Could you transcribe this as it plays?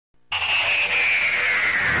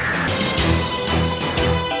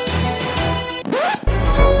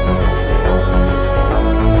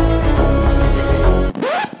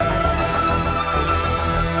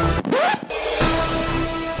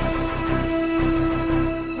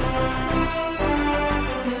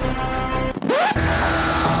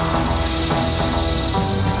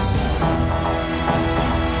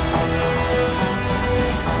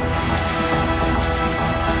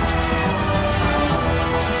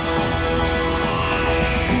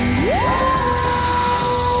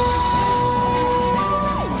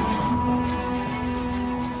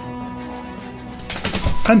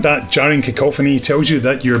And that jarring cacophony tells you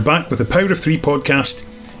that you're back with the Power of Three podcast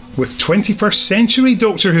with 21st Century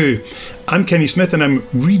Doctor Who. I'm Kenny Smith, and I'm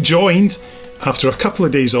rejoined after a couple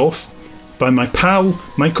of days off by my pal,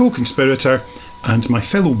 my co-conspirator, and my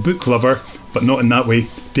fellow book lover, but not in that way,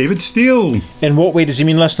 David Steele. In what way does he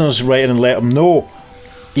mean, listeners? Write in and let them know.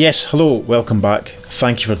 Yes, hello, welcome back.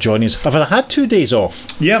 Thank you for joining us. Have I had 2 days off?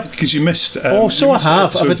 Yeah, because you missed... I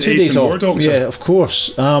have. I've had 2 days off. Yeah, of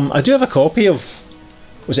course. I do have a copy of...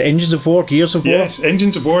 Was it Engines of War? Gears of War? Yes,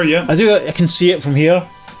 Engines of War, yeah. I can see it from here.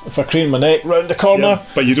 If I crane my neck round the corner. Yeah,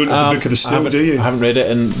 but you don't have the Book of the Still, do you? I haven't read it.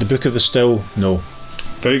 And the Book of the Still, no.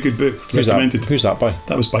 Very good book. Who's recommended. Who's that by?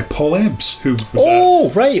 That was by Paul Ebbs, who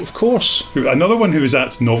was right, of course. Another one who was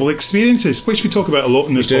at Novel Experiences, which we talk about a lot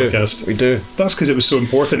in this podcast. We do. That's because it was so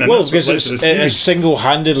important. And well, because it has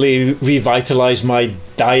single-handedly revitalised my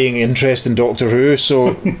dying interest in Doctor Who,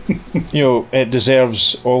 so, it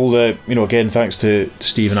deserves all the, again, thanks to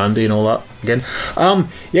Steve and Andy and all that, again.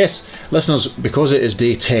 Yes, listeners, because it is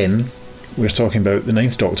day 10, we're talking about the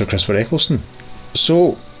 9th Doctor, Christopher Eccleston.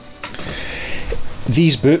 So...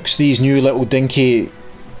 these books, these new little dinky,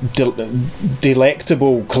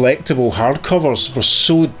 delectable, collectible hardcovers were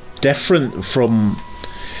so different from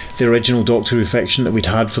the original Doctor Who fiction that we'd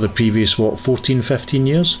had for the previous, 14, 15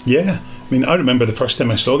 years? Yeah. I mean, I remember the first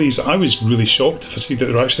time I saw these, I was really shocked to see that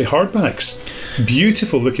they're actually hardbacks.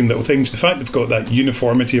 Beautiful looking little things. The fact they've got that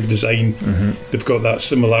uniformity of design, they've got that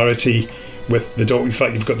similarity with the Doctor. In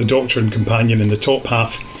fact, you've got the Doctor and Companion in the top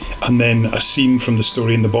half, and then a scene from the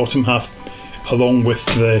story in the bottom half, along with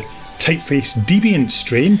the typeface deviant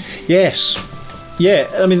strain. Yes. Yeah,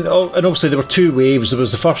 I mean, and obviously there were 2 waves. There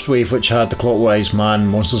was the first wave, which had the Clockwise Man,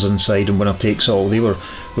 Monsters Inside, and Winner Takes All. They were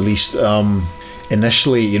released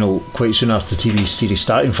initially, quite soon after the TV series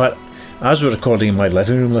started. In fact, as we're recording in my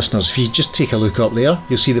living room, listeners, if you just take a look up there,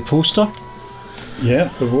 you'll see the poster.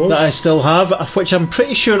 Yeah, there was. That I still have, which I'm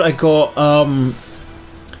pretty sure I got.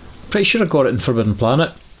 Pretty sure I got it in Forbidden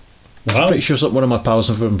Planet. Wow. Pretty sure one of my pals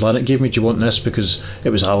on Forbidden Planet gave me, do you want this? Because it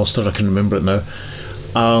was Alistair, I can remember it now.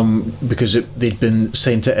 Because they'd been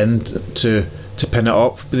sent it in to pin it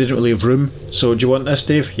up, but they didn't really have room. So, do you want this,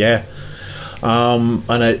 Dave? Yeah. And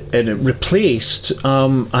it replaced.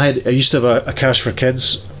 I used to have a Cash for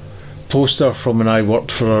Kids poster from when I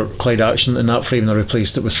worked for Clyde Action in that frame, and I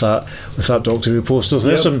replaced it with that Doctor Who poster.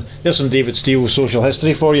 So there's some David Steele social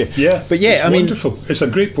history for you. Yeah, but yeah, it's wonderful. It's a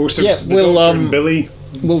great poster. Yeah, Doctor and Billy.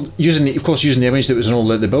 Well, using the image that was on all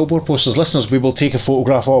the billboard posters, listeners, we will take a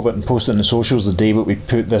photograph of it and post it in the socials the day that we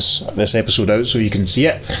put this episode out, so you can see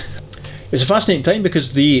it. It's a fascinating time because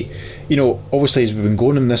obviously as we've been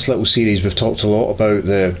going in this little series, we've talked a lot about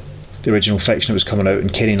the original fiction that was coming out,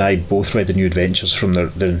 and Kenny and I both read the New Adventures from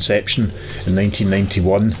their inception in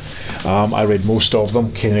 1991. I read most of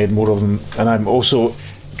them, Kenny read more of them, and I'm also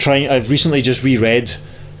I've recently just reread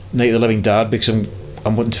Night of the Living Dad because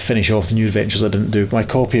I'm wanting to finish off the New Adventures I didn't do. My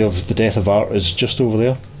copy of The Death of Art is just over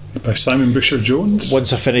there. By Simon Busher-Jones.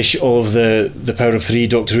 Once I finish all of the Power of Three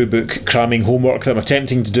Doctor Who book cramming homework that I'm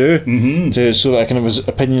attempting to do, so that I can have his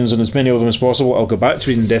opinions on as many of them as possible, I'll go back to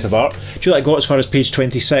reading Death of Art. Do you know I got as far as page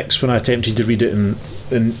 26 when I attempted to read it when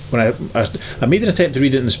I made an attempt to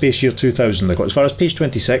read it in the space year 2000. I got as far as page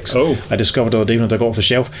 26. I discovered the other day when I got off the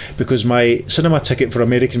shelf, because my cinema ticket for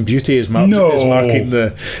American Beauty is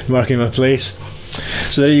marking my place.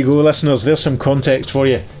 So there you go, listeners, there's some context for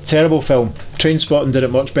you. Terrible film. Trainspotting did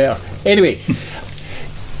it much better. Anyway,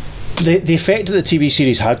 the effect that the TV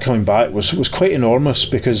series had coming back was quite enormous,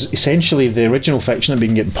 because essentially the original fiction had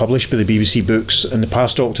been getting published by the BBC Books in the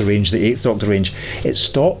past Doctor range, the 8th Doctor range. It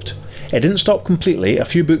stopped. It didn't stop completely. A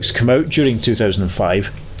few books come out during 2005.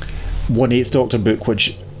 One 8th Doctor book,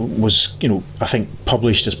 which was, I think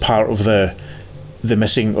published as part of the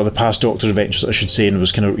missing, or the past Doctor adventures, I should say, and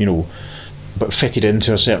was kind of, but fitted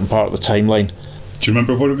into a certain part of the timeline. Do you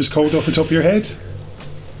remember what it was called off the top of your head?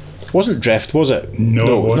 It wasn't Drift, was it?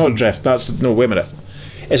 No, it wasn't. Not Drift. Wait a minute.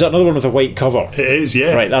 Is that another one with a white cover? It is,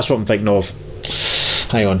 yeah. Right, that's what I'm thinking of.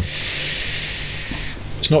 Hang on.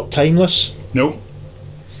 It's not Timeless? No.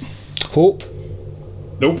 Hope?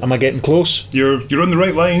 Nope. Am I getting close? You're on the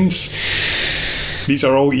right lines. These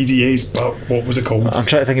are all EDAs, but what was it called? I'm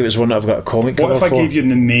trying to think if it was one that I've got a comic cover for. What if I gave you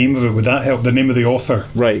the name of it? Would that help? The name of the author?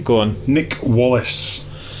 Right, go on. Nick Wallace.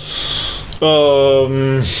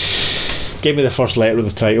 Give me the first letter of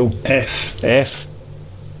the title. F.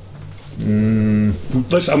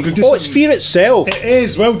 Listen, I'm going to do it's Fear Itself. It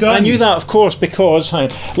is, well done. I knew that, of course, because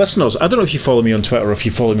listeners, I don't know if you follow me on Twitter or if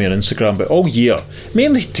you follow me on Instagram, but all year,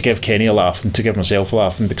 mainly to give Kenny a laugh and to give myself a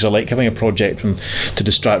laugh, and because I like having a project to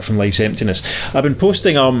distract from life's emptiness, I've been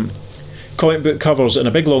posting comic book covers in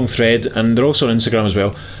a big long thread, and they're also on Instagram as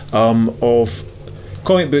well, of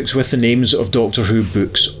comic books with the names of Doctor Who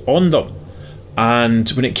books on them. And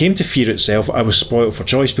when it came to Fear itself, I was spoilt for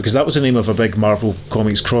choice, because that was the name of a big Marvel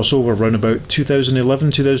Comics crossover around about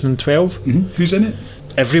 2011, 2012. Who's in it?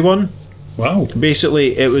 Everyone. Wow.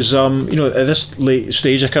 Basically, it was at this late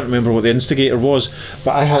stage, I can't remember what the instigator was,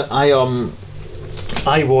 but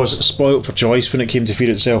I was spoilt for choice when it came to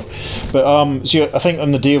Fear itself. But so I think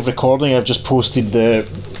on the day of recording, I've just posted the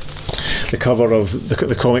cover of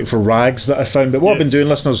the comic for Rags that I found. But what I've been doing,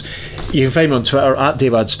 listeners, you can find me on Twitter at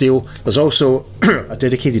David Steele. There's also a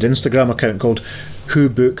dedicated Instagram account called Who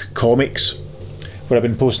Book Comics, where I've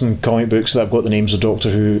been posting comic books that have got the names of Doctor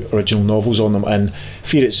Who original novels on them, and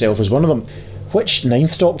Fear itself is one of them. Which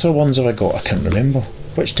 9th Doctor ones have I got? I can't remember.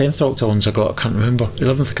 Which 10th Doctor ones I got? I can't remember.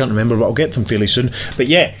 11th I can't remember, but I'll get them fairly soon. But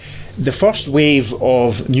yeah, the first wave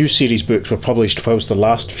of new series books were published whilst the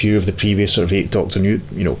last few of the previous sort of 8th Doctor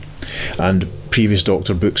and previous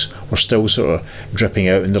Doctor books were still sort of dripping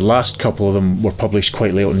out, and the last couple of them were published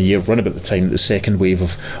quite late in the year, around about the time that the second wave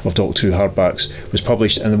of Doctor Who hardbacks was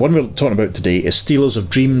published. And the one we're talking about today is Stealers of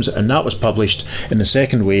Dreams, and that was published in the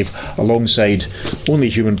second wave alongside Only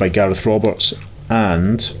Human by Gareth Roberts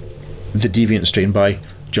and The Deviant Strain by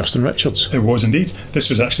Justin Richards. It was indeed. This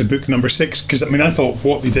was actually book number 6, because I thought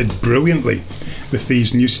what they did brilliantly with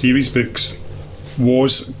these new series books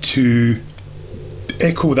was to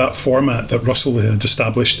echo that format that Russell had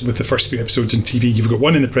established with the first 3 episodes on TV. You've got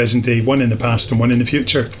one in the present day, one in the past, and one in the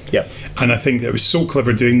future. Yep. And I think it was so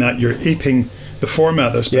clever doing that. You're aping the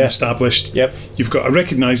format that's been established. Yep. You've got a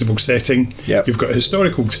recognisable setting. Yep. You've got a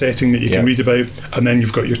historical setting that you can read about, and then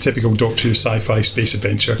you've got your typical Doctor Who sci-fi space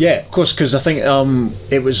adventure. Yeah, of course, because I think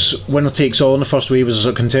it was Winner Takes All in the first wave was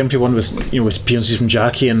a contemporary one with appearances from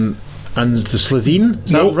Jackie and the Slitheen.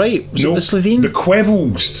 Is that right? Was it the Slitheen? The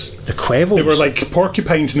Quevils. The Quevils. They were like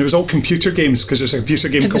porcupines, and it was all computer games, because there's a computer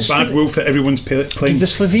game called Bad Wolf that everyone's playing. Did the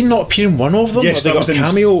Slitheen not appear in one of them? Yes, that was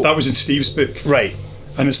in Steve's book. Right.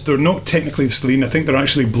 And they're not technically the Selene, I think they're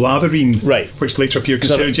actually Blatherine, right, which later appeared in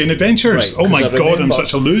Sarah Jane Adventures. Right, oh my god, I'm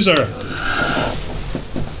such a loser.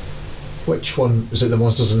 Which one? Was it The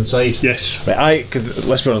Monsters Inside? Yes. Right,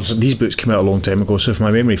 let's be honest, these books came out a long time ago, so if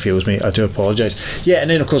my memory fails me, I do apologise. Yeah, and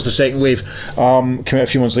then of course the second wave came out a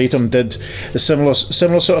few months later and did the similar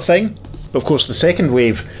sort of thing. But of course the second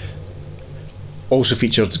wave also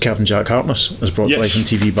featured Captain Jack Harkness, as brought to life on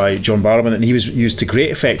TV by John Barrowman, and he was used to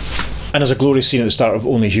great effect. And there's a glorious scene at the start of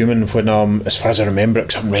Only Human when, as far as I remember it,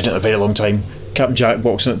 because I haven't read it in a very long time, Captain Jack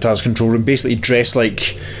walks into Taz control room, basically dressed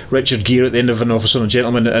like Richard Gere at the end of An Officer and a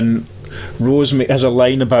Gentleman, and Rose has a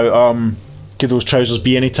line about could those trousers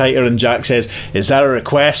be any tighter, and Jack says, is that a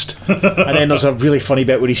request? And then there's a really funny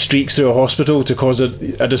bit where he streaks through a hospital to cause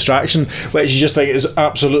a distraction, which you just think is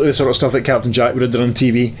absolutely the sort of stuff that Captain Jack would have done on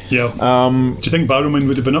TV. Yeah. Do you think Barrowman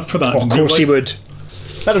would have been up for that? Of course he would.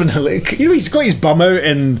 That'd have been like, he's got his bum out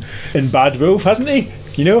in Bad Wolf, hasn't he?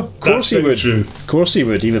 Of course he would. True. Of course he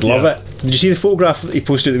would. He would love it. Did you see the photograph that he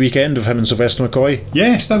posted at the weekend of him and Sylvester McCoy?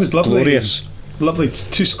 Yes, that was lovely. Glorious. Lovely.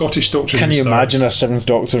 2 Scottish Doctor Who Can you stars. imagine a 7th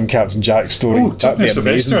Doctor and Captain Jack story? Oh, talking about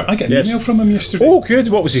Sylvester, I got an email from him yesterday. Oh, good.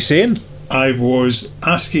 What was he saying? I was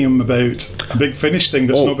asking him about a big Finish thing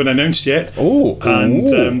that's not been announced yet.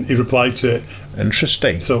 And he replied to it.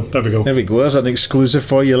 Interesting. So there we go. There we go. There's an exclusive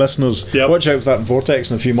for you listeners. Yep. Watch out for that in Vortex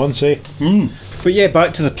in a few months, eh? But yeah,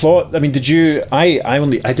 back to the plot. I mean, did you? I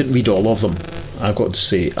didn't read all of them, I've got to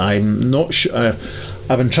say. I'm not sure.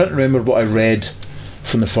 I've been trying to remember what I read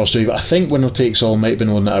from the first wave. I think Winner Takes All might have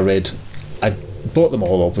been one that I read. I bought them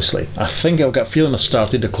all, obviously. I think I've got a feeling I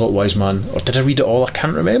started The Clockwise Man, or did I read it all? I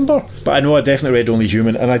can't remember. But I know I definitely read Only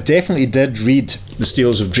Human, and I definitely did read The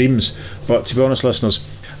Stealers of Dreams. But to be honest, listeners,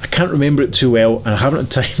 I can't remember it too well, and I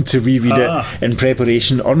haven't had time to reread it in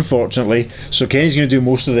preparation, unfortunately. So Kenny's going to do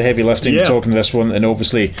most of the heavy lifting talking to this one, and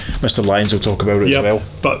obviously Mr. Lyons will talk about it as well.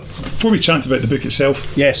 But before we chat about the book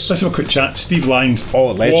itself, let's have a quick chat. Steve Lyons,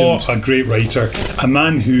 legend. What a great writer. A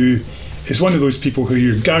man who is one of those people who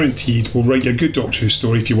you're guaranteed will write you a good Doctor Who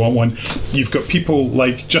story if you want one. You've got people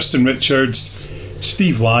like Justin Richards,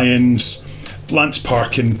 Steve Lyons, Lance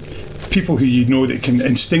Parkin, people who you know that can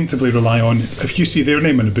instinctively rely on. If you see their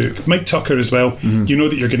name in a book, Mike Tucker as well, you know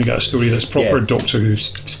that you're going to get a story that's proper Doctor Who.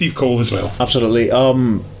 Steve Cole as well. Absolutely.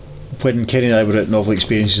 When Kenny and I were at Novel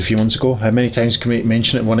Experiences a few months ago, how many times can we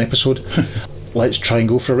mention it in one episode? Let's try and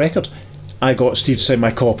go for a record. I got Steve to sign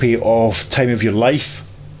my copy of Time of Your Life,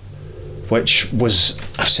 which was,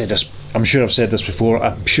 I'm sure I've said this before,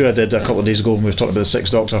 I'm sure I did a couple of days ago when we were talking about the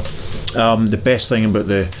 6th Doctor. The best thing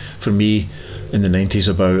about for me in the 90s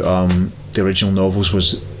about the original novels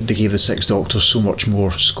was they gave the Sixth Doctor so much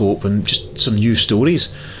more scope and just some new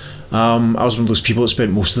stories. I was one of those people that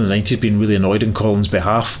spent most of the 90s being really annoyed on Colin's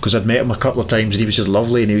behalf, because I'd met him a couple of times and he was just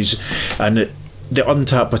lovely, and the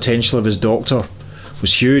untapped potential of his Doctor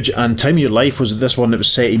was huge. And Time of Your Life was this one that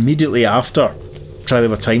was set immediately after Trial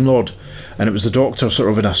of a Time Lord, and it was the Doctor sort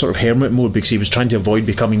of in a sort of hermit mode because he was trying to avoid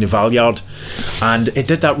becoming the Valyard, and it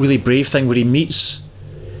did that really brave thing where he meets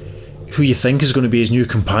who you think is going to be his new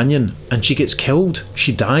companion, and she gets killed.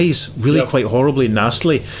 She dies really quite horribly and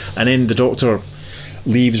nastily, and then the Doctor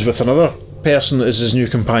leaves with another person that is his new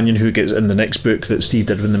companion, who gets in the next book that Steve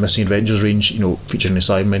did with the Missing Adventures range, featuring the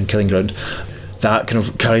Cybermen, Killing Ground. That kind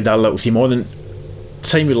of carried that little theme on. And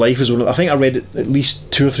Time of Your Life is one I think I read it at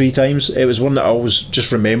least 2 or 3 times. It was one that I always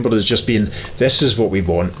just remembered as just being, this is what we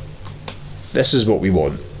want. This is what we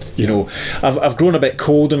want. I've grown a bit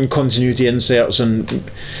cold on continuity inserts and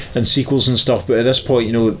sequels and stuff, but at this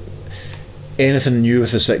point, anything new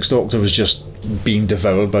with the Sixth Doctor was just being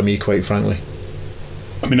devoured by me, quite frankly.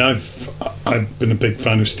 I mean, I've been a big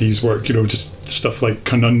fan of Steve's work. Just stuff like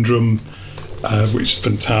Conundrum, which is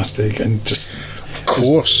fantastic, and just of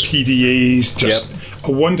course PDAs, just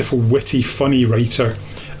a wonderful, witty, funny writer,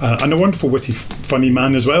 and a wonderful, witty, funny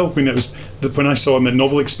man as well. I mean, it was when I saw him at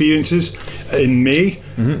Novel Experiences in May.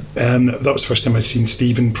 That was the first time I'd seen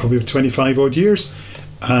Steve in probably 25 odd years,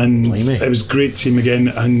 and it was great to see him again,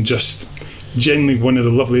 and just genuinely one of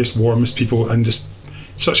the loveliest, warmest people, and just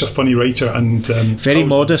such a funny writer, and very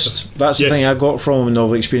modest. That's the thing I got from him in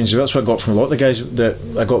Novel Experiences. That's what I got from a lot of the guys that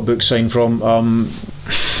I got books signed from.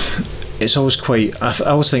 It's always quite, I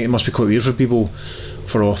always think it must be quite weird for people,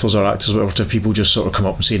 for authors or actors or whatever, to people just sort of come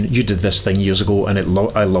up and saying, you did this thing years ago and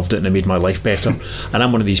I loved it and it made my life better. And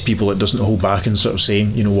I'm one of these people that doesn't hold back and sort of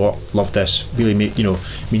saying, you know what, love this, really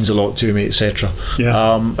means a lot to me, etc.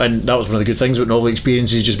 And that was one of the good things about Novel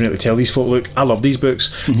Experiences, just being able to tell these folk, look, I love these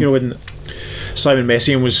books. When Simon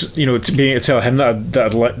Messian was, being able to tell him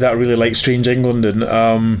that I really liked Strange England,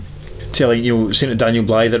 and telling, saying to Daniel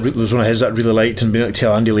Bly that was one of his that I really liked, and being able to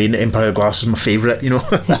tell Andy Lane that Empire of Glass is my favourite,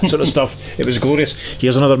 that sort of stuff. It was glorious.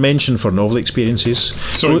 Here's another mention for Novel Experiences.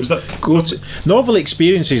 Sorry, was that? Novel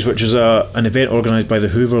Experiences, which is an event organised by the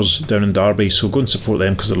Hoovers down in Derby, so go and support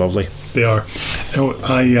them because they're lovely. They are.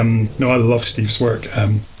 I love Steve's work.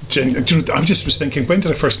 I just was thinking, when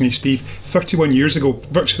did I first meet Steve? 31 years ago,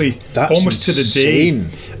 virtually. That's almost insane.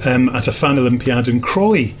 To the day, at a fan Olympiad in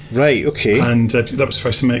Crawley. Right, okay. And that was the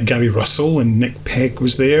first time I met Gary Russell, and Nick Pegg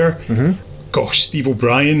was there. Gosh, Steve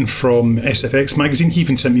O'Brien from SFX magazine, he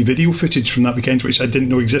even sent me video footage from that weekend, which I didn't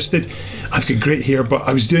know existed. I've got great hair, but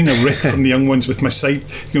I was doing a rip from the young ones with my side,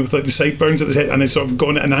 with like the sideburns at the head, and I sort of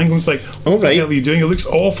gone at an angle. It's like, what the hell are you doing? It looks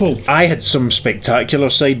awful. I had some spectacular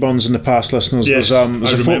sideburns in the past, listeners. Yes, I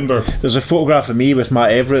remember. There's a photograph of me with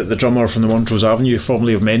Matt Everett, the drummer from the Montrose Avenue,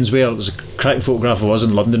 formerly of Menswear. There's a cracking photograph of us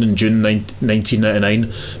in London in June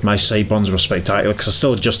 1999. My sideburns were spectacular because I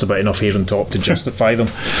still had just about enough hair on top to justify them.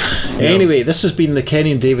 Anyway, this has been the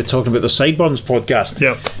Kenny and David talking about the Sideburns podcast.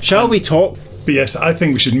 Shall we talk? But yes, I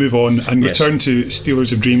think we should move on and return to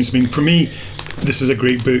Stealers of Dreams. I mean, for me, this is a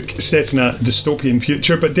great book set in a dystopian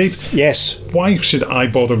future. But Dave, yes, why should I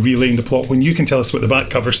bother relaying the plot when you can tell us what the back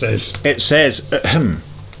cover says? It says,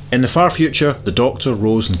 in the far future, the Doctor,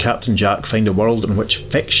 Rose and Captain Jack find a world in which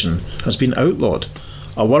fiction has been outlawed.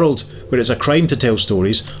 A world where it's a crime to tell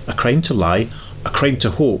stories, a crime to lie, a crime to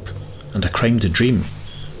hope, and a crime to dream.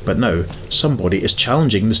 But now, somebody is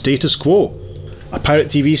challenging the status quo. A pirate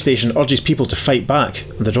TV station urges people to fight back,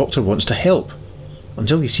 and the Doctor wants to help,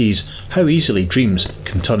 until he sees how easily dreams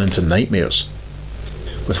can turn into nightmares.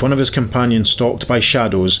 With one of his companions stalked by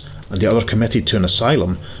shadows, and the other committed to an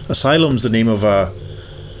asylum. Asylum's the name of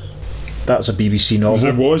that's a BBC novel.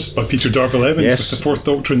 It was, by Peter Darvill Evans, with the Fourth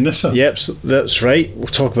Doctor and Nyssa. Yep, that's right. We'll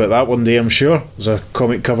talk about that one day, I'm sure. There's a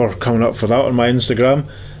comic cover coming up for that on my Instagram.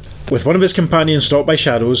 With one of his companions stalked by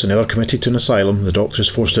shadows and the other committed to an asylum, the Doctor is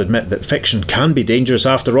forced to admit that fiction can be dangerous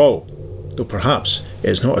after all, though perhaps it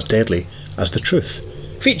is not as deadly as the truth.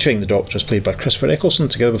 Featuring the Doctor as played by Christopher Eccleston,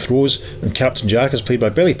 together with Rose, and Captain Jack as played by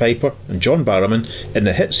Billy Piper and John Barrowman in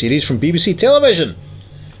the hit series from BBC Television.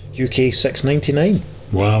 UK $6.99.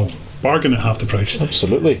 Wow, bargain at half the price.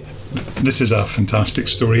 Absolutely. This is a fantastic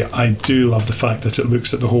story. I do love the fact that it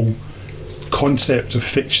looks at the whole concept of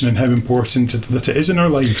fiction and how important that it is in our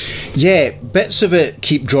lives. Yeah, bits of it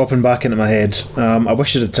keep dropping back into my head. I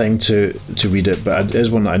wish I had time to read it, but it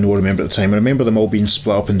is one that I remember at the time. I remember them all being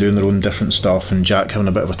split up and doing their own different stuff, and Jack having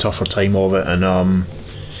a bit of a tougher time of it. And I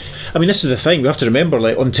mean, this is the thing, we have to remember,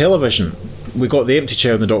 like on television we got The Empty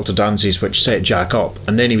Chair and the Doctor Dances, which set Jack up,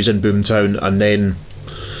 and then he was in Boomtown, and then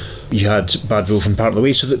you had Bad Wolf and Part of the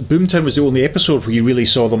Way. So that Boomtown was the only episode where you really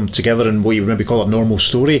saw them together in what you would maybe call a normal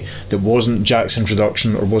story that wasn't Jack's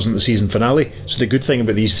introduction or wasn't the season finale. So the good thing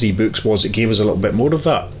about these 3 books was it gave us a little bit more of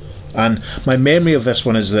that. And my memory of this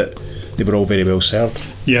one is that they were all very well served.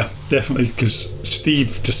 Yeah, definitely, because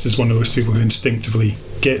Steve just is one of those people who instinctively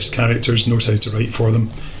gets characters, knows how to write for them,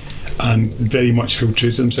 and very much feel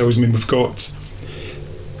true to themselves. I mean,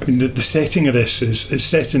 the setting of this is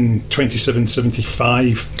set in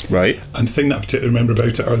 2775. Right. And the thing that I particularly remember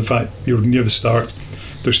about it are the fact you're near the start,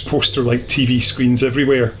 there's poster-like TV screens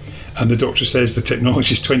everywhere, and the Doctor says the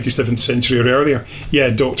technology is 27th century or earlier. Yeah,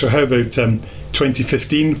 Doctor, how about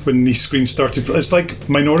 2015 when these screens started? It's like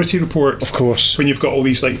Minority Report. Of course. When you've got all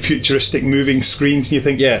these like futuristic moving screens and you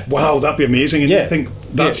think, yeah, wow, that'd be amazing. And you think,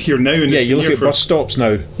 that's here now. And you look at bus stops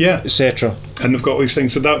now, etc. And they've got all these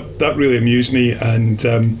things. So that really amused me. And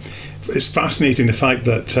it's fascinating the fact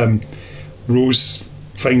that Rose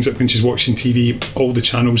finds out when she's watching TV, all the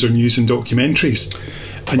channels are news and documentaries.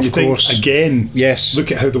 And you think, again,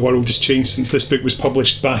 look at how the world has changed since this book was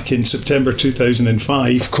published back in September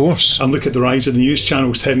 2005. Of course. And look at the rise of the news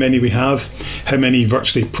channels, how many we have, how many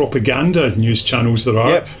virtually propaganda news channels there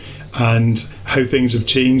are, and how things have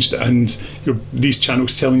changed. And these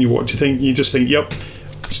channels telling you what to think. You just think, yep,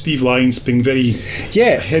 Steve Lyons being very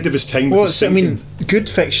ahead of his time. Well, I mean, good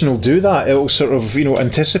fiction will do that. It'll sort of,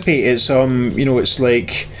 anticipate. It's, it's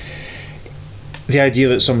like the idea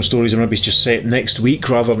that some stories are maybe just set next week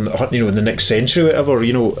rather than in the next century or whatever.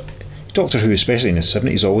 Doctor Who, especially in the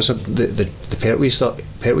 70s, always had the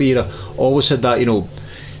Pertwee era, always had that,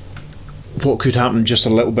 what could happen just a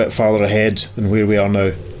little bit farther ahead than where we are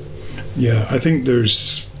now. Yeah, I think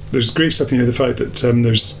there's great stuff in the fact that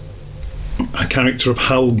there's a character of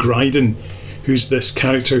Hal Gryden, who's this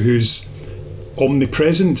character who's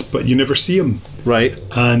omnipresent but you never see him, right?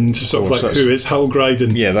 And sort of like, who is Hal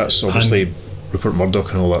Gryden? Yeah, that's obviously Rupert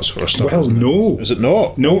Murdoch and all that sort of stuff. Well, no. Is it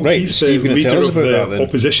not? No, right. He's Steve, the leader of the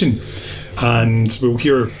opposition. And we'll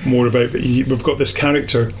hear more about, but we've got this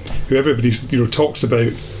character who everybody talks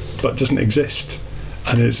about but doesn't exist.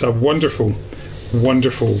 And it's a wonderful,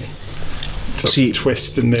 wonderful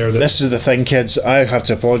twist in there. This is the thing, kids. I have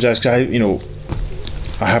to apologise because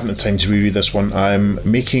I haven't had time to reread this one. I'm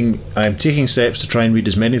taking steps to try and read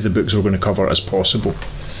as many of the books we're going to cover as possible.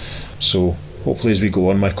 So hopefully as we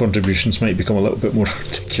go on, my contributions might become a little bit more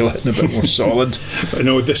articulate and a bit more solid. But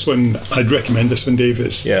no, this one, I'd recommend this one, Dave.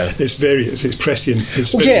 It's prescient.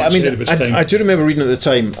 It's I do remember reading it at the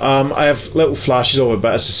time. I have little flashes of it,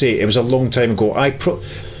 but as I say, it was a long time ago. Now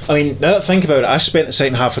that I think about it, I spent the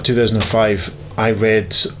second half of 2005, I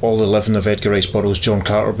read all 11 of Edgar Rice Burroughs' John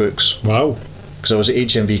Carter books. Wow. Because I was at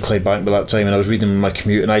HMV Clydebank by that time and I was reading them on my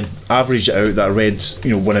commute, and I averaged it out that I read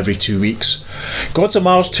one every 2 weeks. Gods of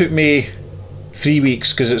Mars took me 3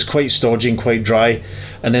 weeks because it's quite stodgy and quite dry,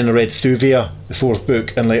 and then I read Thuvia, the 4th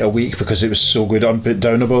book, in like a week because it was so good,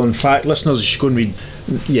 unputdownable. In fact, listeners, you should go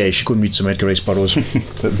and read some Edgar Rice Burroughs.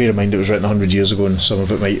 But bear in mind it was written 100 years ago and some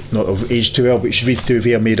of it might not have aged too well, but you should read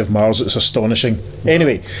Thuvia, Made of Mars. It's astonishing. Wow.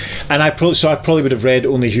 Anyway, and I probably would have read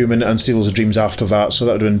Only Human and Stealers of Dreams after that, so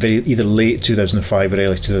that would have been either late 2005 or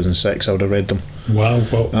early 2006 I would have read them. Wow.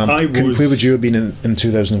 Well, where would you have been in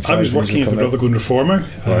 2005? I was working at the Rutherglen Reformer,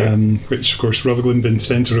 which of course Rutherglen been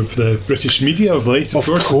centre of the British media of late, of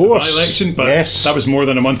course. The by-election, but that was more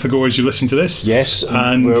than a month ago as you listen to this. Yes,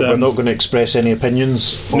 and we're not going to express any opinions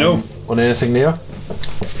on anything there.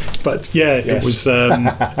 But it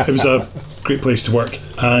was a great place to work,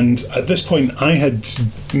 and at this point I had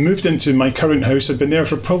moved into my current house. I'd been there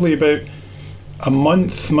for probably about a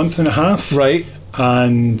month and a half. Right.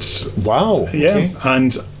 And wow. Yeah,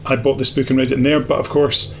 and I bought this book and read it in there, but of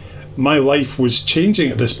course my life was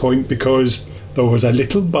changing at this point because there was a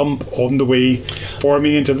little bump on the way,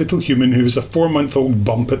 forming into a little human who was a 4-month-old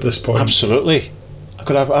bump at this point. Absolutely.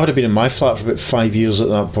 I would have been in my flat for about 5 years at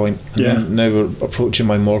that point. And then now we're approaching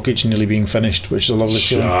my mortgage nearly being finished, which is a lovely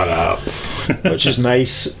feeling. Shut up. Which is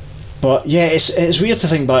nice. But yeah, it's weird to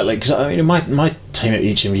think back, like, because my time at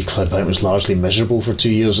HMV Clydebank was largely miserable for 2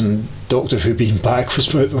 years, and Doctor Who being back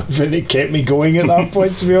was the thing that kept me going at that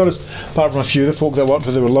point, to be honest. Apart from a few of the folk that I worked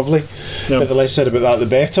with, they were lovely. Yep. But the less said about that, the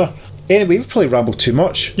better. Anyway, we've probably rambled too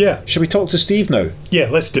much. Yeah. Shall we talk to Steve now? Yeah,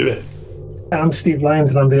 let's do it. I'm Steve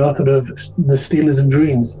Lyons, and I'm the author of The Stealers of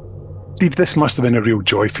Dreams. Steve, this must have been a real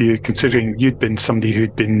joy for you, considering you'd been somebody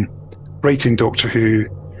who'd been writing Doctor Who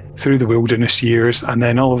through the wilderness years, and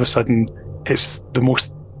then all of a sudden it's the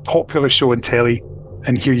most popular show on telly,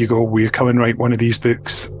 and here you go, will you come and write one of these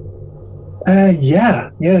books?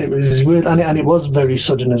 It was weird, and it was very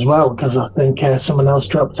sudden as well, because I think someone else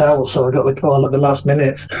dropped out, so I got the call at the last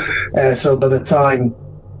minute. So by the time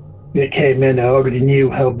it came in, I already knew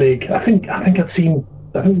how big. I think I'd seen.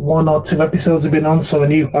 I think 1 or 2 episodes had been on, so I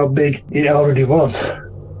knew how big it already was.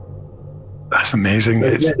 That's amazing.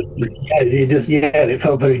 But it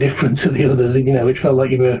felt very different to the others. It felt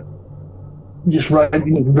like you were just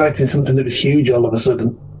writing something that was huge all of a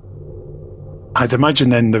sudden. I'd imagine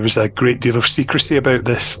then there was a great deal of secrecy about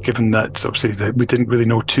this, given that obviously that we didn't really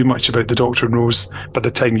know too much about the Doctor and Rose by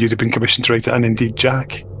the time you'd have been commissioned to write it, and indeed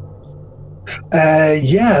Jack.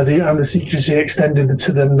 The secrecy extended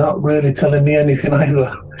to them not really telling me anything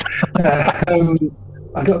either.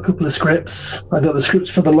 I got a couple of scripts. I got the scripts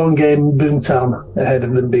for the long game Boomtown ahead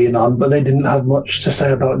of them being on, but they didn't have much to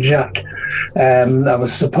say about Jack. I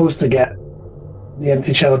was supposed to get the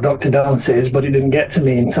Empty Chair Dr. Dances, but it didn't get to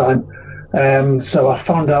me in time. So I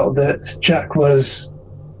found out that Jack was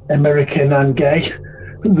American and gay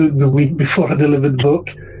the week before I delivered the book.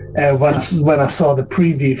 When I saw the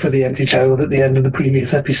preview for The Empty Child at the end of the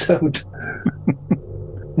previous episode.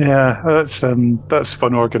 Yeah, that's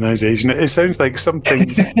fun organisation. It sounds like some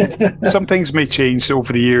things may change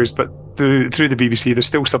over the years, but through the BBC, there's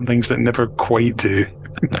still some things that never quite do.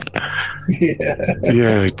 Yeah.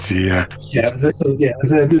 Dear. Yeah,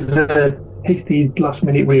 there's a hasty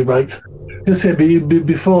last-minute rewrite. Just say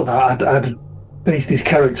before that, I'd based his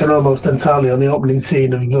character almost entirely on the opening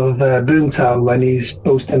scene of Boomtown, when he's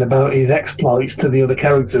boasting about his exploits to the other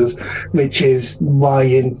characters, which is why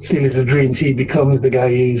in Series of Dreams he becomes the guy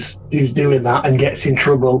who's doing that and gets in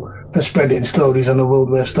trouble for spreading stories on a world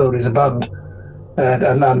where stories are banned.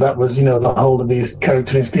 And that was, the whole of his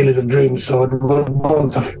character in Stealers of Dreams. So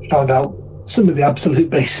once I found out some of the absolute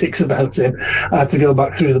basics about him, I had to go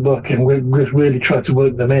back through the book and really try to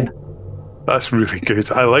work them in. That's really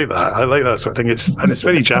good. I like that. I like that sort of thing. It's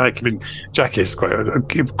very Jack. I mean, Jack is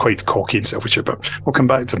quite cocky and selfish, but we'll come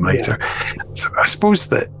back to him later. So I suppose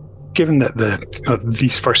that, given that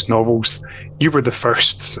these first novels, you were the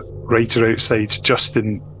first writer outside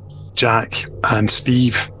Justin, Jack, and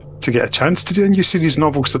Steve to get a chance to do a new series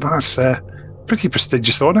novel, so that's a pretty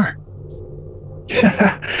prestigious honour.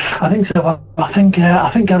 I think so. I think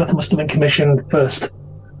Gareth must have been commissioned first.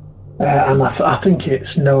 And I think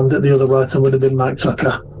it's known that the other writer would have been Mike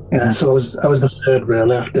Tucker. So I was the third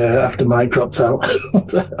really after Mike dropped out.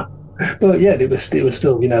 But yeah, it was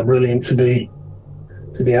still brilliant to be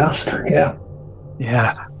asked. Yeah.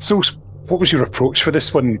 Yeah. So what was your approach for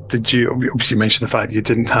this one? Did you obviously mention the fact you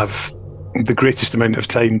didn't have the greatest amount of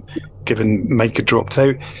time given Mike had dropped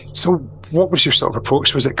out? So what was your sort of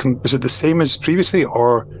approach? Was it the same as previously,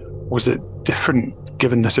 or was it different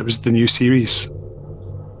given that it was the new series?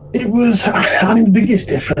 It was. I mean, the biggest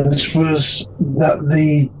difference was that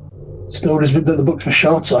the stories that the books were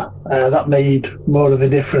shorter. That made more of a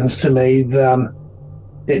difference to me than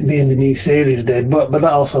it being the new series did. But that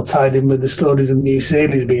also tied in with the stories of the new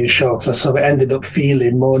series being shorter, so it ended up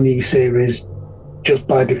feeling more new series just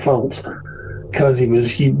by default, because you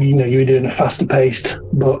were doing a faster paced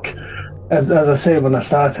book. As I say, when I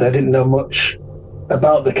started, I didn't know much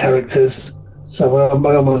about the characters. So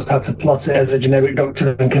I almost had to plot it as a generic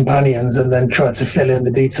Doctor and companions, and then try to fill in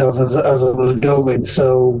the details as I was going.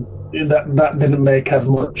 So that didn't make as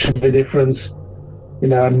much of a difference,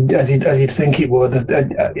 as you'd think it would.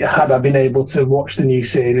 Had I been able to watch the new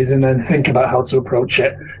series and then think about how to approach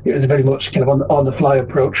it, it was very much kind of on the fly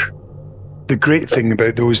approach. The great thing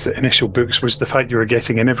about those initial books was the fact you were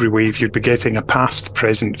getting in every wave, you'd be getting a past,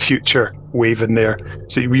 present, future wave in there.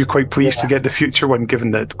 So were you quite pleased to get the future one,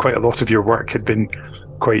 given that quite a lot of your work had been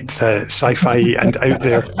quite sci-fi and out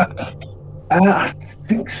there? I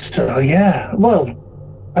think so, yeah. Well,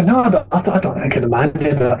 I don't think I'd have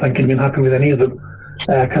minded. I think I'd been happy with any of them,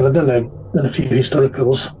 because I've done a few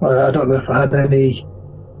historicals. I don't know if I had any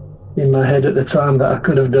in my head at the time that I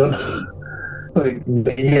could have done.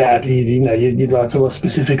 But yeah, you'd write, I was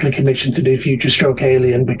specifically commissioned to do Future Stroke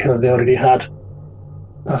Alien because they already had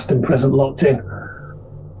past and present locked in.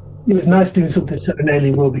 It was nice doing something set in an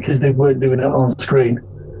alien world because they weren't doing it on screen.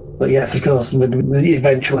 But yes, of course,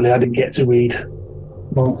 eventually I did get to read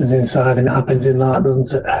Monsters Inside, and it happens in that,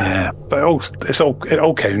 doesn't it? Yeah, but it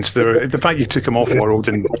all counts. The fact you took him off world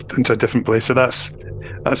and into a different place, so that's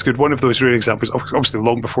good. One of those rare examples, obviously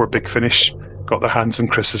long before Big Finish got their hands on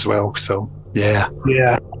Chris as well. So yeah.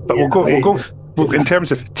 But we'll go in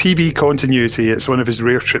terms of TV continuity. It's one of his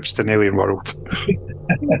rare trips to an alien world.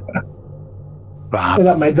 Well,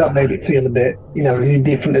 that made it feel a bit, really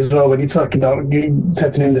different as well. When you're talking about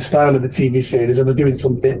setting in the style of the TV series, I was doing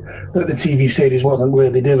something that the TV series wasn't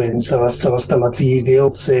really doing, so I still had to use the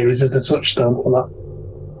old series as the touchstone for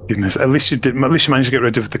that. Goodness, at least you managed to get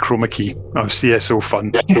rid of the chroma key. Oh, CSO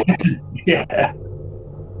fun. Yeah.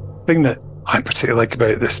 Thing that I particularly like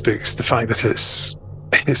about this book is the fact that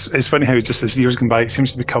it's funny how just as years go by, it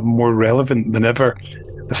seems to become more relevant than ever.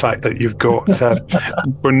 The fact that you've got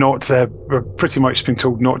we're pretty much being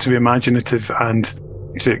told not to be imaginative and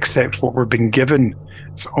to accept what we're being given.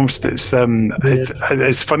 It's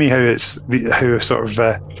funny how how sort of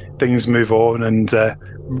things move on and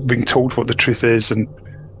being told what the truth is. And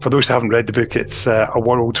for those who haven't read the book, it's a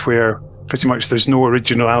world where pretty much there's no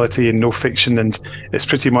originality and no fiction, and it's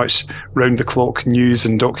pretty much round the clock news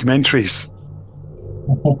and documentaries.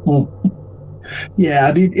 Yeah,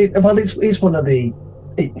 I mean, it's one of the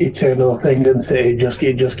eternal things, and it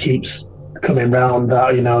just keeps coming round,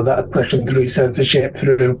 that that oppression through censorship,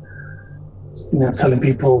 through telling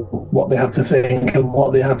people what they have to think and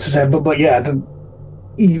what they have to say, but yeah,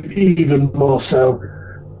 even more so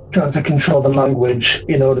trying to control the language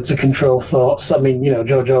in order to control thoughts. I mean,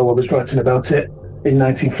 George Orwell was writing about it in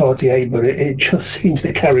 1948, but it just seems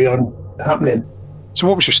to carry on happening. So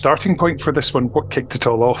what was your starting point for this one? What kicked it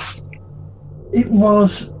all off? It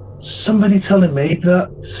was somebody telling me that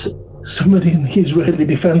somebody in the Israeli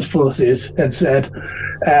Defense Forces had said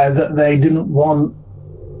that they didn't want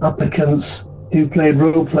applicants who played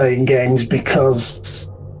role-playing games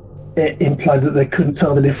because it implied that they couldn't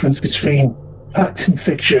tell the difference between fact and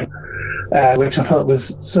fiction, which I thought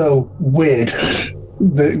was so weird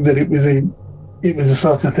that it was a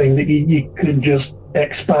sort of thing that you could just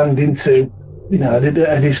expand into, a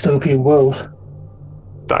dystopian world.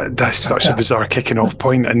 That's such a bizarre kicking off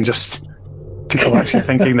point, and just people actually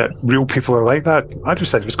thinking that real people are like that. I'd have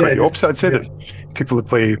said it was quite the opposite. I'd say that people who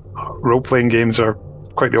play role-playing games are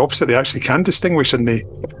quite the opposite. They actually can distinguish, and they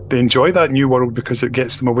enjoy that new world because it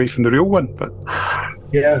gets them away from the real one. But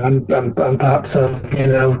yeah, and perhaps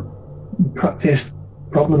practice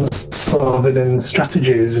problem solving and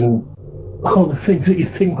strategies and all the things that you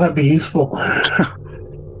think might be useful.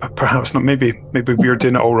 Perhaps not. Maybe we're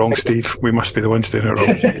doing it all wrong, Steve. We must be the ones doing it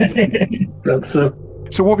wrong. Perhaps so.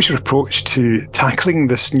 So what was your approach to tackling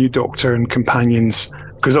this new Doctor and companions?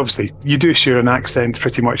 Because obviously you do share an accent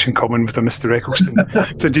pretty much in common with a Mr. Eccleston.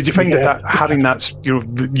 So did you find that having that,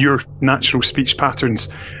 your natural speech patterns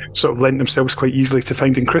sort of lent themselves quite easily to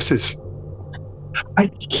finding Chris's?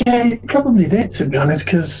 It probably did, to be honest,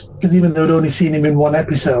 because even though I'd only seen him in one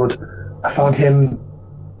episode, I found him,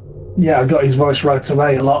 I got his voice right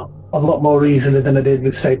away a lot more easily than I did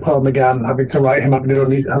with, say, Paul McGann, having to write him having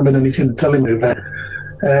only seen the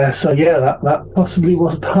telemovie. So that possibly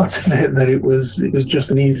was part of it, that it was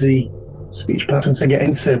just an easy speech pattern to get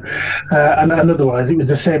into, and otherwise it was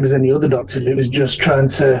the same as any other Doctor. It was just trying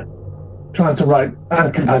to write,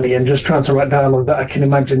 and companion, just trying to write dialogue that I can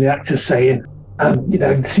imagine the actors saying.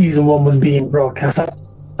 And season 1 was being broadcast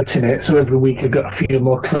in it, so every week I got a few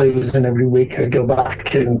more clues, and every week I go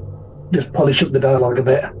back and just polish up the dialogue a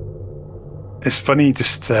bit. It's funny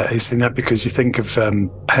just saying that, because you think of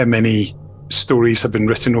how many stories have been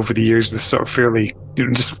written over the years with sort of fairly,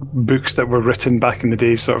 just books that were written back in the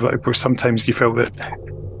day, sort of like where sometimes you felt that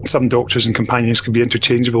some Doctors and companions could be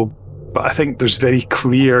interchangeable. But I think there's very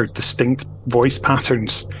clear, distinct voice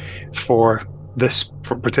patterns for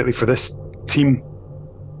particularly for this team.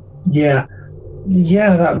 Yeah,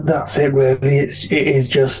 that's it really. It is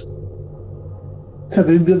just, so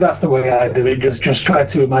that's the way I do it. Just try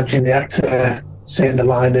to imagine the actor saying the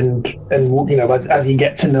line, and as you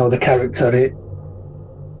get to know the character,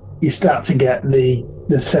 you start to get the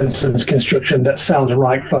sentence construction that sounds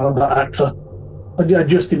right for that actor. I had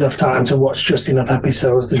just enough time to watch just enough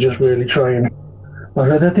episodes to just really try and.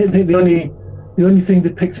 I think the only thing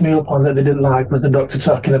that picked me up on that they didn't like was the Doctor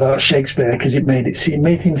talking about Shakespeare, because it made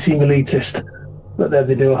him seem elitist. But then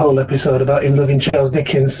they do a whole episode about him loving Charles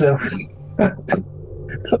Dickens, so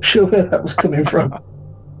not sure where that was coming from.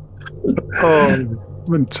 Oh,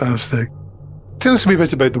 fantastic. Tell us a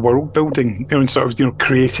bit about the world building, and sort of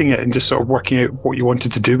creating it and just sort of working out what you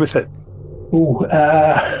wanted to do with it.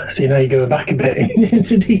 See, now you're going back a bit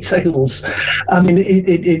into details. I mean,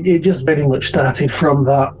 it just very much started from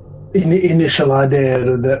that initial idea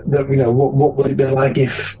that what would it be like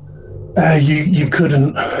if you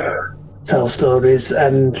couldn't tell stories.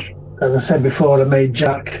 And as I said before, I made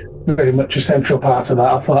Jack very much a central part of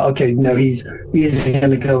that. I thought, okay, he's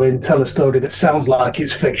going to go and tell a story that sounds like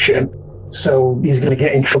it's fiction, so he's going to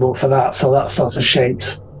get in trouble for that. So that sort of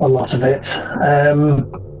shaped a lot of it.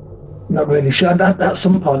 Not really sure. At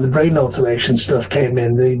some point, the brain alteration stuff came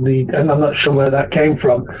in. And I'm not sure where that came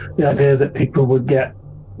from. The idea that people would get,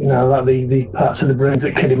 like the parts of the brains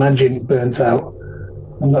that could imagine burnt out.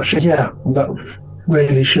 I'm not sure. Yeah, I'm not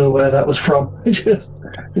really sure where that was from. It just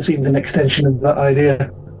seemed an extension of that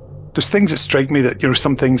idea. there's things that strike me that,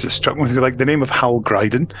 some things that struck me, like the name of Hal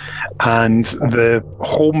Gryden and the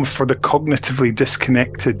home for the cognitively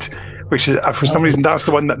disconnected, which is, for some reason, that's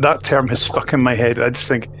the one that term has stuck in my head. I just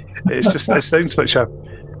think it sounds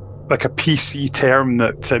like a PC term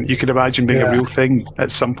that you could imagine being a real thing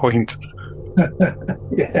at some point.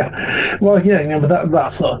 Yeah. Well, yeah, but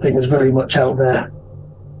that sort of thing was very much out there,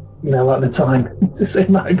 at the time. It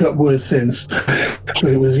might have got worse since, but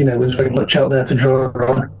it was very much out there to draw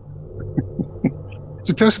on.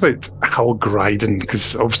 So tell us about Hal Gryden,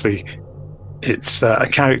 because obviously it's a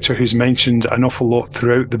character who's mentioned an awful lot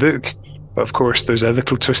throughout the book, but of course there's a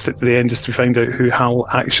little twist at the end as to find out who Hal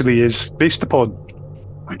actually is based upon.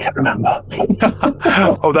 I can't remember.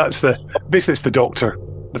 Oh, basically it's the Doctor.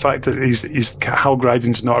 The fact that he's Hal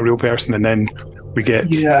Gryden's not a real person, and then we get...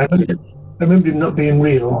 Yeah, I remember him not being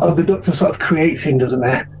real. Oh, the Doctor sort of creates him, doesn't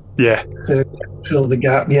he? Yeah. To fill the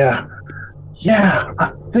gap, yeah. Yeah,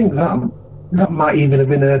 I think that might even have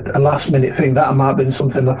been a last-minute thing. That might have been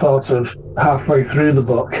something I thought of halfway through the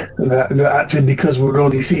book. That actually, because we're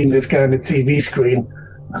only seeing this guy on the TV screen,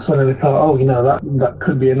 I suddenly thought, that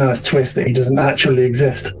could be a nice twist that he doesn't actually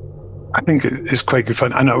exist. I think it's quite good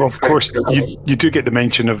fun. And of course, you do get the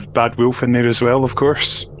mention of Bad Wolf in there as well, of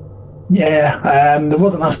course. Yeah, there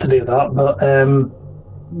wasn't asked to do that, but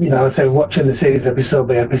so watching the series episode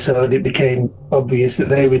by episode, it became obvious that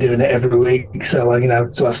they were doing it every week. So I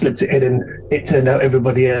slipped it in, and it turned out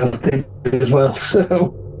everybody else did as well.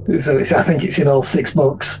 So I think it's in all 6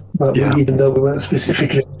 books. But even though we weren't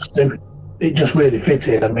specifically asked to, it just really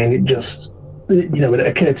fitted. I mean, it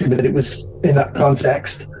occurred to me that it was in that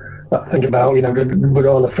context. That thing about we're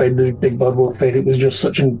all afraid the big bad wolf fate. It was just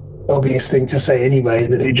such an obvious thing to say anyway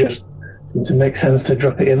that it just seemed to make sense to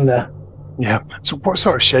drop it in there. Yeah. So what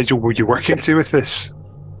sort of schedule were you working to with this?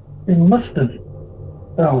 It must have.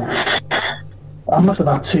 I must have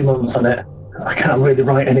had 2 months on it. I can't really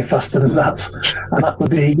write any faster than that. And that would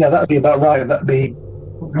be about right. That'd be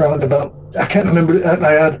round about. I can't remember.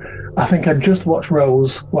 I think I just watched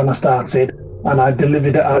Rose when I started, and I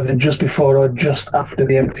delivered it either just before or just after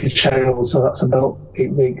The Empty Child. So that's about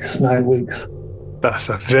 8 weeks, 9 weeks. That's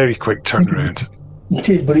a very quick turnaround. It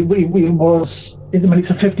is, but it was. I mean,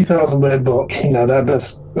 it's a 50,000 word book.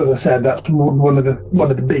 That's, as I said, that's one of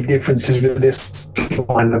the big differences with this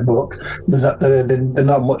line of book, was that they're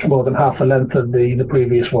not much more than half the length of the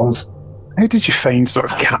previous ones. How did you find sort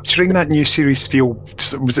of capturing that new series feel?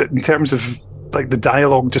 Was it in terms of like the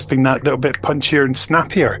dialogue just being that little bit punchier and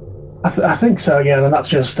snappier? I think so, yeah, and that's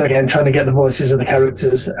just, again, trying to get the voices of the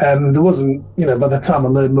characters. There wasn't, by the time I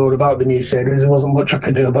learned more about the new series, there wasn't much I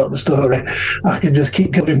could do about the story. I could just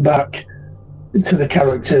keep coming back to the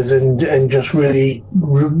characters and just really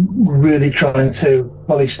trying to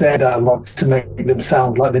polish their dialogue to make them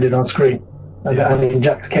sound like they did on screen. And in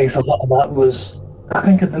Jack's case, a lot of that was, I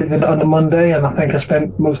think I delivered it on a Monday, and I think I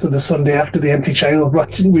spent most of the Sunday after The Empty Child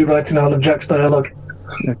rewriting all of Jack's dialogue.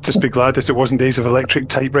 Just be glad that it wasn't days of electric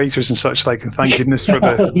typewriters and such like, and thank goodness for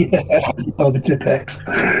the... the Tipex.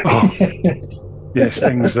 Yes,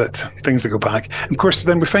 things that go back. Of course,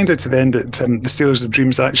 then we find out at the end that the Stealers of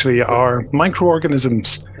Dreams actually are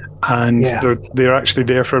microorganisms, and they're actually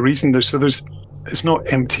there for a reason. It's not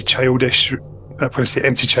empty childish. I want to say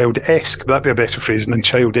empty child-esque, but that'd be a better phrase than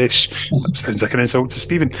childish. That sounds like an insult to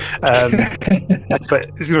Stephen.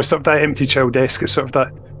 But sort of that empty child-esque. It's sort of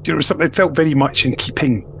that. Something that felt very much in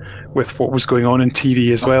keeping with what was going on in TV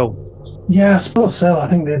as well. Yeah, I suppose so. I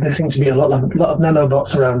think there seemed to be a lot of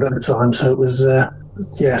nanobots around at the time, so it was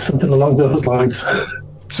something along those lines.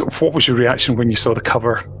 So, what was your reaction when you saw the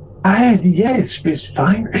cover? It's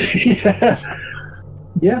fine.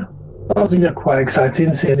 yeah. That was quite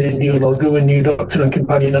exciting, seeing the new logo and new Doctor and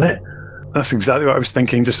Companion on it. That's exactly what I was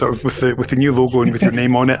thinking, just sort of with the new logo and with your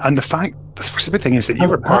name on it. And the fact, the first big thing is that you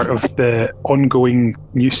were part of the ongoing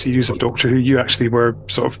new series of Doctor Who. You actually were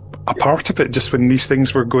sort of a part of it just when these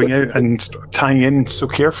things were going out and tying in so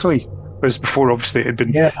carefully. Whereas before, obviously, it had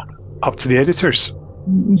been up to the editors.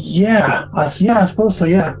 Yeah, I suppose so,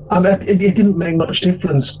 yeah. I mean, it didn't make much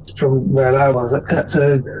difference from where I was, except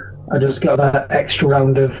I just got that extra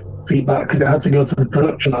round of feedback because it had to go to the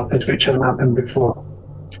production office, which hadn't happened before.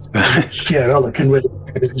 All I can really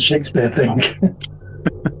do is the Shakespeare thing.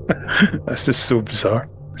 That's just so bizarre.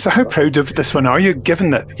 So how proud of this one are you, given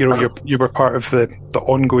that you were part of the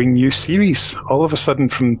ongoing new series? All of a sudden,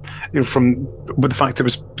 from with the fact it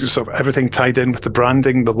was sort of everything tied in with the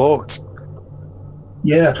branding, the lot.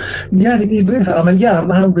 Yeah, I mean,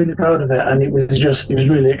 I'm really proud of it, and it was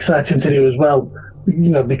really exciting to do as well.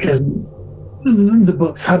 Because the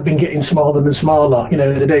books had been getting smaller and smaller. In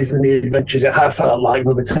the days of the New Adventures, it had felt like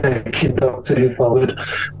we were taking Doctor Who forward,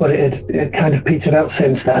 but it had kind of petered out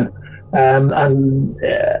since then. And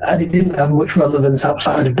it didn't have much relevance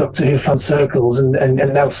outside of Doctor Who fan circles. And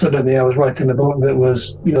now suddenly I was writing a book that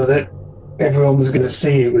was, that everyone was going to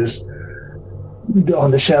see. It was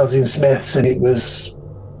on the shelves in Smiths, and it was,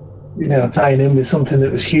 tying in with something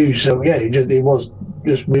that was huge. So yeah, it was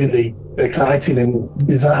just really exciting and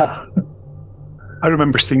bizarre. I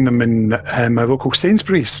remember seeing them in my local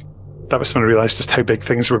Sainsbury's. That was when I realised just how big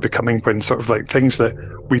things were becoming, when sort of like things that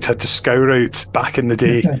we'd had to scour out back in the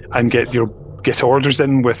day and get orders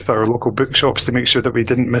in with our local bookshops to make sure that we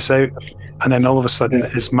didn't miss out. And then all of a sudden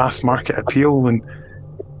it's mass market appeal, and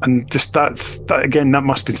just that again, that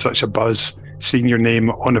must have been such a buzz, seeing your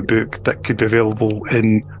name on a book that could be available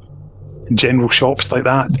in general shops like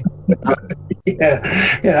that.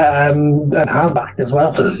 And hardback as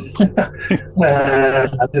well.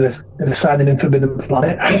 I did a signing in Forbidden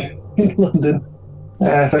Planet in London.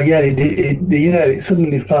 So yeah, it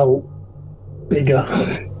suddenly felt bigger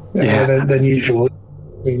than usual,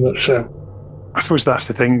 very much so. I suppose that's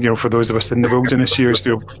the thing, for those of us in the wilderness years,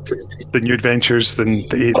 the New Adventures and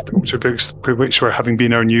the 8th Doctor books, which were having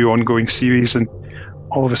been our new ongoing series, and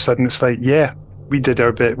all of a sudden it's like, yeah, we did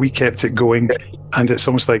our bit, we kept it going, and it's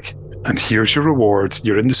almost like, and here's your reward.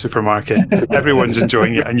 You're in the supermarket, everyone's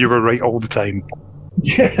enjoying it, and you were right all the time.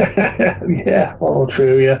 Yeah, all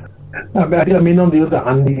true. Yeah, I mean, on the other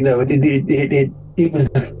hand,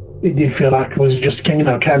 it did feel like it was just kind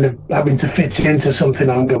of having to fit into something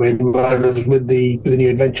ongoing. Whereas with the New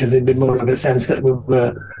Adventures, it'd been more of a sense that we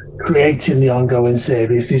were creating the ongoing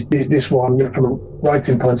series. This one, from a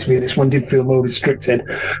writing point of view, this one did feel more restricted.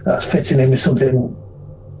 That's fitting in with something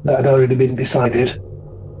that had already been decided.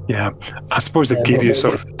 Yeah, I suppose it gave you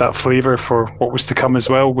sort of that flavour for what was to come as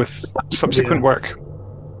well with subsequent work.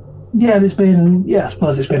 Yeah, I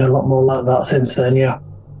suppose it's been a lot more like that since then, yeah.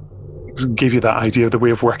 It gave you that idea of the way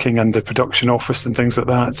of working and the production office and things like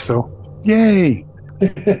that, so yay!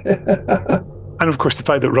 And of course the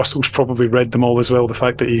fact that Russell's probably read them all as well, the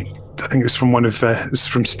fact that I think it's from it was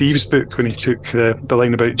from Steve's book when he took the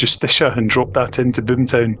line about Justicia and dropped that into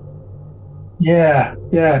Boomtown. Yeah,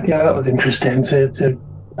 that was interesting to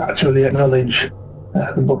actually acknowledge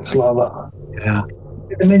the books like that. Yeah.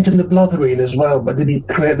 They mentioned the Blatherine as well, but did he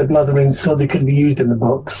create the Blatherine so they could be used in the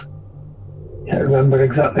books? Can't remember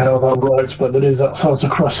exactly how that works, but there is that sort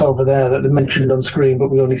of crossover there that they mentioned on screen, but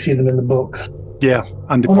we only see them in the books. Yeah,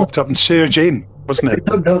 and they popped up in Sarah Jane, wasn't it?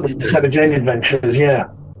 The Sarah Jane Adventures, yeah.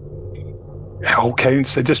 It all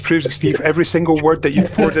counts. It just proves that, Steve, every single word that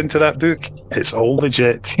you've poured into that book, it's all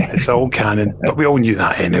legit. It's all canon. But we all knew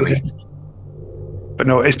that anyway. But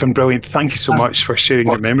no, it's been brilliant. Thank you so much for sharing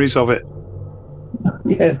your memories of it.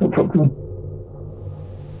 Yeah, no problem.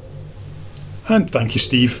 And thank you,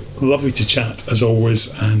 Steve. Lovely to chat as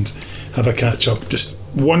always and have a catch up. Just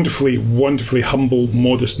wonderfully, wonderfully humble,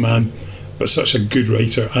 modest man, but such a good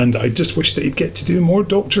writer. And I just wish that he'd get to do more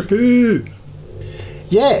Doctor Who.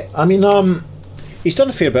 Yeah, I mean, he's done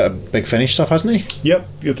a fair bit of Big Finish stuff, hasn't he? Yep,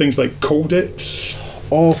 things like Colditz.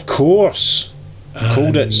 Of course.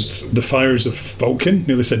 Colditz. The Fires of Vulcan.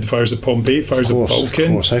 Nearly said the Fires of Pompeii. Fires of Vulcan.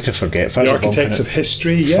 Of course, how could I forget? The Architects of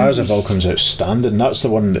History. Yes. Fires of Vulcan's outstanding. That's the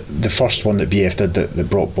first one that BF did that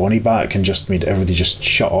brought Bonnie back and just made everybody just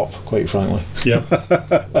shut up, quite frankly. Yeah.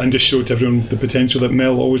 And just showed everyone the potential that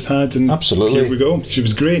Mel always had. And absolutely. Here we go. She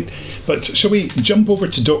was great. But shall we jump over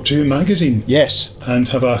to Doctor Who magazine? Yes. And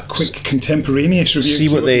have a quick contemporaneous review. See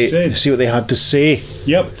what they had to say.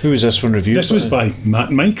 Yep. Who was this one reviewed? This was by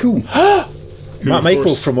Matt Michael. Matt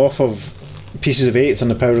Michael from off of Pieces of Eighth and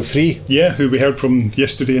The Power of Three. Yeah, who we heard from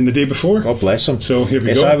yesterday and the day before. God bless him. So here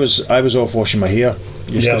we go. I was off washing my hair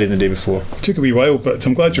yesterday and the day before. Took a wee while, but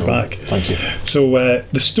I'm glad you're back. Thank you. So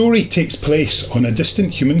the story takes place on a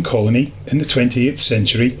distant human colony in the 28th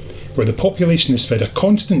century where the population is fed a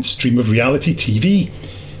constant stream of reality TV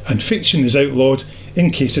and fiction is outlawed in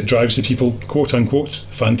case it drives the people, quote unquote,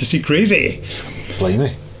 fantasy crazy.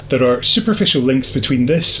 Blimey. There are superficial links between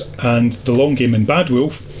this and The Long Game and Bad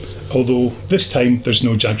Wolf, although this time there's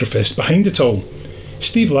no Jagrafest behind it all.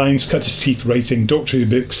 Steve Lyons cut his teeth writing Doctor Who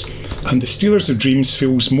books, and The Stealers of Dreams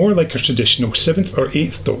feels more like a traditional 7th or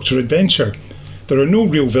 8th Doctor adventure. There are no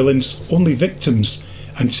real villains, only victims,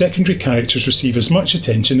 and secondary characters receive as much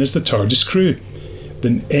attention as the TARDIS crew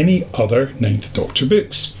than any other 9th Doctor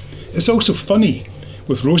books. It's also funny,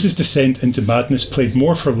 with Rose's descent into madness played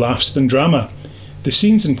more for laughs than drama. The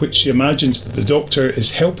scenes in which she imagines that the Doctor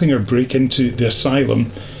is helping her break into the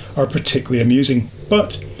asylum are particularly amusing,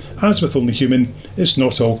 but, as with Only Human, it's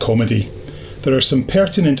not all comedy. there are some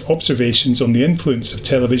pertinent observations on the influence of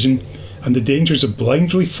television and the dangers of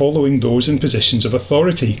blindly following those in positions of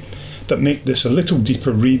authority that make this a little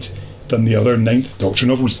deeper read than the other Ninth Doctor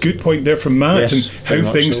novels. Good point there from Matt, Yes, and very how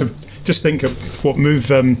much things so. have. Just think of what move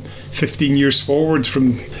 15 years forward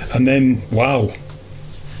from, and then wow.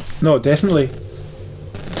 No, definitely.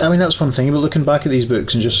 I mean, that's one thing about looking back at these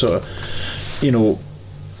books and just sort of, you know,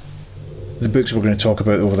 the books we're going to talk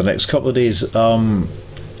about over the next couple of days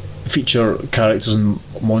feature characters and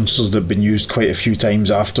monsters that have been used quite a few times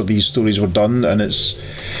after these stories were done, and it's,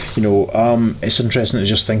 you know, it's interesting to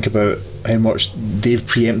just think about how much they've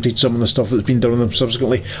preempted some of the stuff that's been done on them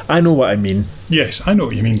subsequently. I know what I mean. Yes, I know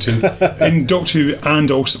what you mean too. In Doctor Who and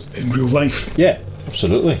also in real life. Yeah,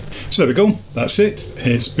 absolutely. So there we go. That's it.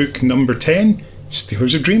 It's book number 10,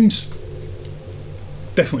 Stealers of Dreams.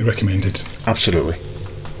 Definitely recommended. Absolutely.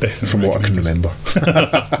 Definitely From what I can recommended.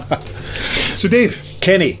 remember. So Dave,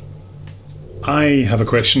 Kenny. I have a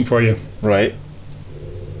question for you. Right.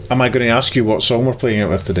 Am I going to ask you what song we're playing it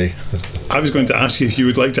with today? I was going to ask you if you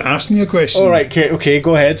would like to ask me a question. All right, okay,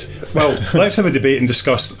 go ahead. Well, let's have a debate and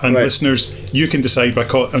discuss. And Right. listeners, you can decide by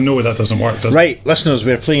call. Oh, no, that doesn't work, does it? Right, listeners,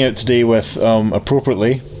 we're playing out today with,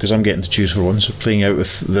 appropriately, because I'm getting to choose for once, we're playing out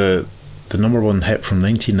with the number one hit from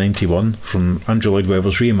 1991 from Andrew Lloyd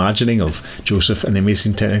Webber's reimagining of Joseph and the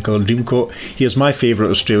Amazing Technicolor Dreamcoat. Here's my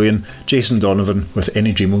favourite Australian, Jason Donovan, with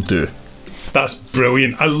Any Dream Will Do. That's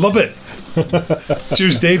brilliant. I love it.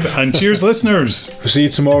 Cheers, Dave, and cheers, listeners. We'll see you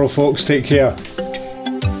tomorrow, folks. Take care.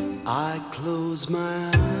 I close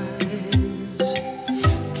my eyes,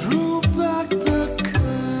 drew back the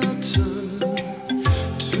curtain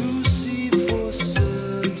to see for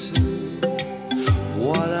certain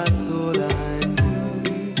what I thought I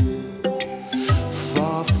knew.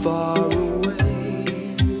 Far, far away,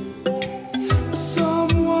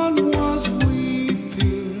 someone was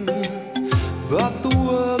weeping, but the